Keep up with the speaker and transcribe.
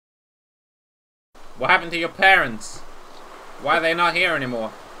What happened to your parents? Why are they not here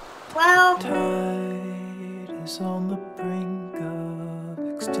anymore? Well, Tide is on the brink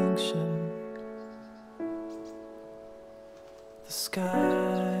of extinction. The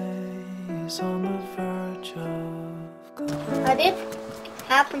sky is on the verge of collapse. I did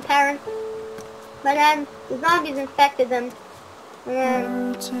have some parents, but then the zombies infected them,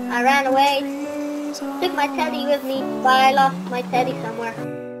 and then I ran away. Took my teddy with me, but I lost my teddy somewhere.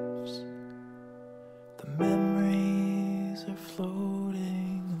 The memories are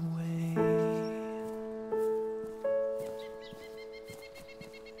floating away.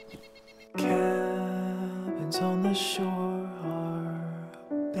 Cabins on the shore are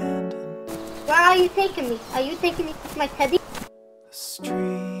abandoned. Where are you taking me? Are you taking me with my teddy? The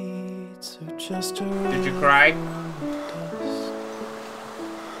streets are just a Did you cry?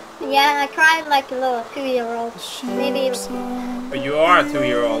 Yeah, I cried like a little 2-year-old. Maybe. But you are a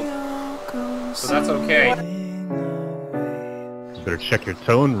 2-year-old, so that's okay. You better check your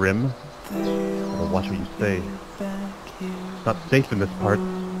tone, Rim. Or watch what you say. It's not safe in this part.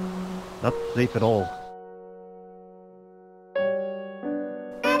 Not safe at all.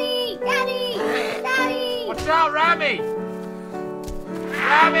 Daddy! Daddy! Daddy! Watch out, Rammy!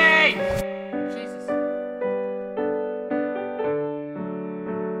 Rammy! Jesus.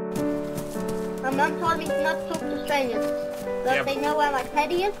 My mom told me not to talk to strangers. So if they know where my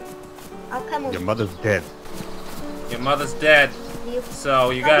teddy is, I'll come with Your mother's dead. Your mother's dead, you. so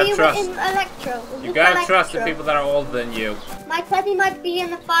you But gotta we were trust. in Electro. You gotta trust the people that are older than you. My teddy might be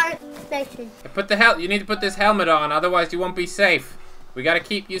in the fire station. You need to put this helmet on, otherwise you won't be safe. We gotta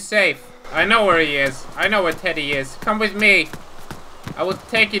keep you safe. I know where he is. I know where Teddy is. Come with me. I will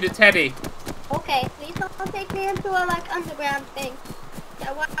take you to Teddy. Okay, please don't take me into a underground thing.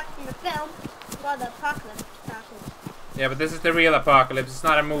 I watched in the film. Well, the apocalypse happened. Yeah, but this is the real apocalypse. It's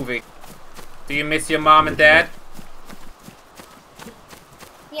not a movie. Do you miss your mom and dad?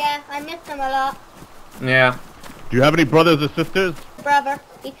 Yeah, I miss them a lot. Yeah. Do you have any brothers or sisters? Brother,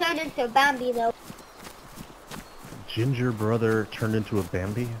 he turned into a Bambi though. Ginger brother turned into a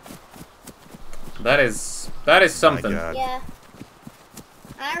Bambi? That is something. My God. Yeah.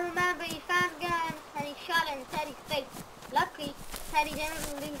 I remember he found a gun and he shot it in Teddy's face. Luckily, Teddy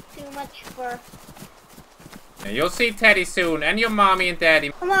didn't lose too much for... Yeah, you'll see Teddy soon, and your mommy and daddy.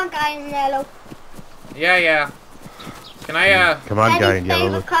 Come on, guy in yellow. Yeah. Can I, Come on, guy in Teddy's yellow,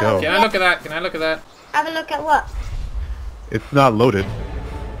 favorite let's color. go. Can I look at that? Can I look at that? Have a look at what? It's not loaded.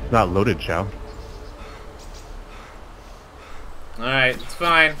 It's not loaded, Chow. Alright, it's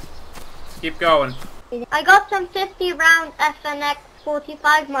fine. Let's keep going. I got some 50 round FNX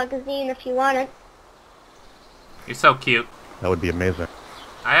 45 magazine if you want it. You're so cute. That would be amazing.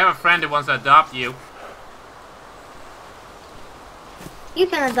 I have a friend who wants to adopt you. You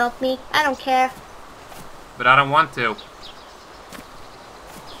can adopt me. I don't care. But I don't want to.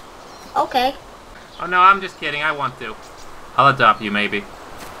 Okay. Oh no, I'm just kidding. I want to. I'll adopt you maybe.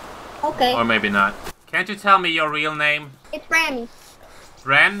 Okay. Or maybe not. Can't you tell me your real name? It's Rammy.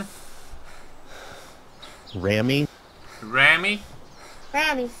 Ren? Rammy? Rammy?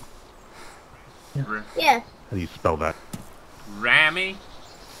 Rammy. R Yes. How do you spell that? Rammy?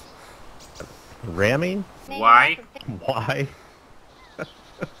 Rammy? Why? Why?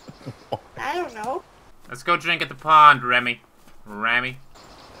 I don't know. Let's go drink at the pond, Remy. Rammy?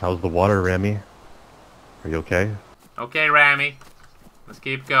 How's the water, Rammy? Are you okay? Okay, Rammy. Let's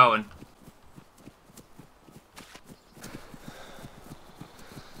keep going.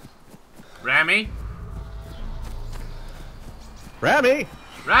 Rammy? Rammy!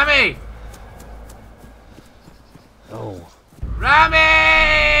 Rammy! Oh,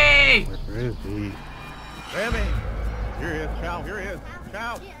 Rammy! where is he? Rammy! Here he is, Chow, here he is.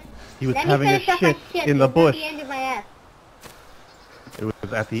 Chow! He was Let me having a finish up my shit in the It's at bush. the end of my ass. It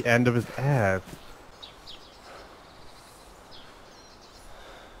was at the end of his ass.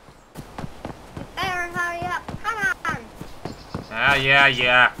 Better hurry up. Come on. Ah,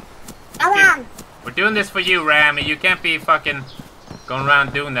 yeah. Come on. We're doing this for you, Rammy. You can't be fucking going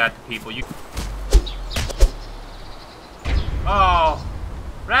around doing that to people. You. Oh,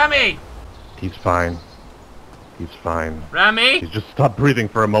 Rammy! He's fine. He's fine. Rammy! He's just stopped breathing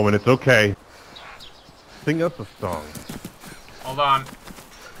for a moment. It's okay. Sing us a song. Hold on.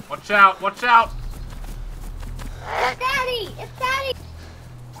 Watch out! Watch out! It's Daddy! It's Daddy!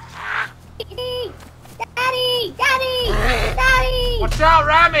 Daddy! Daddy! Daddy! Watch out,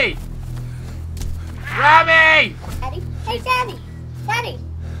 Rammy! Rammy! Daddy? Hey, Daddy! Daddy!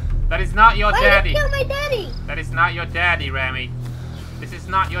 That is not your Why daddy. did you kill my daddy? That is not your daddy, Rammy. This is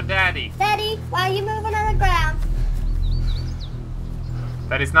not your daddy. Daddy, why are you moving on the ground?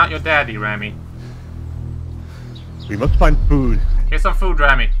 That is not your daddy, Rammy. We must find food. Here's some food,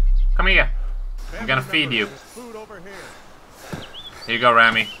 Rammy. Come here. I'm gonna feed you. Here you go,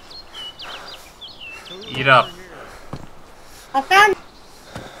 Rammy. Eat up. I found.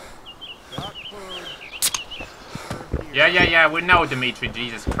 Yeah, we know, Dimitri.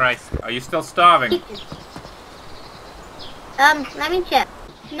 Jesus Christ. Are you still starving? Let me check.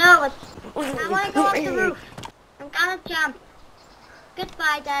 No, I want to go off the roof. I'm gonna jump.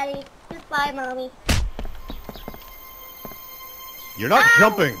 Goodbye, Daddy. Goodbye, Mommy. You're not Ow!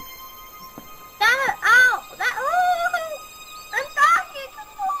 jumping. That, ow! I'm talking.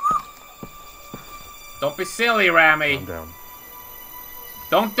 Don't be silly, Rammy. Calm down.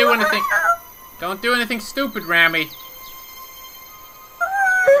 Don't do anything. Don't do anything stupid, Rammy.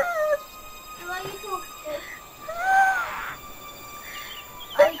 Who are you talking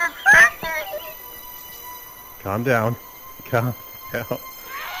to? Calm down. Calm down.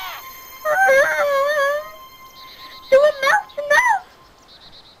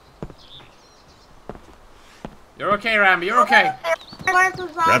 You're okay, Rammy. You're okay.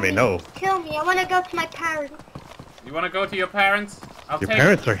 Rammy, no. Kill me. I want to go to my parents. You want to go to your parents? Your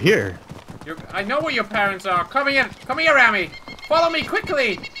parents are here. I know where your parents are. Come here. Come here, Rammy. Follow me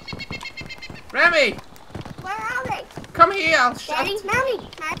quickly. Rammy, Where are they? come here. Daddy, Mommy.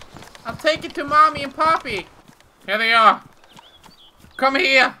 I'll take you to Mommy and Poppy. Here they are. Come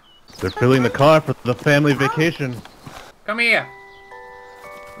here. They're filling the car for the family vacation. Come here.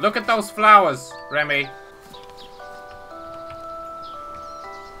 Look at those flowers, Remy.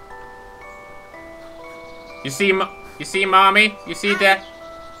 You see Mommy? You see that?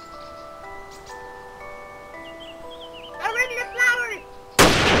 I'm in the flowers.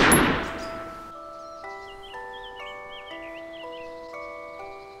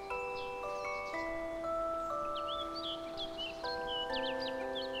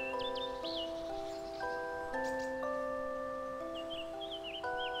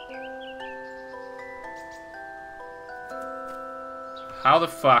 How the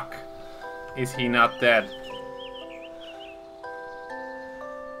fuck is he not dead?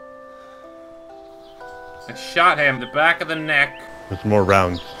 I shot him in the back of the neck. There's more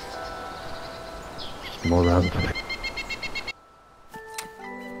rounds. Just more rounds.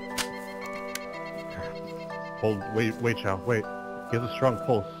 Hold, wait, Chow, wait. He has a strong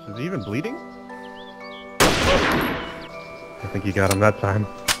pulse. Is he even bleeding? I think you got him that time.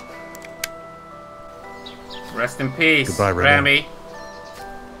 Rest in peace, Goodbye, Remy.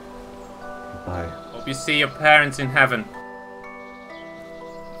 Bye. Hope you see your parents in heaven.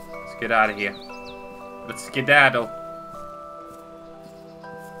 Let's get out of here. Let's skedaddle.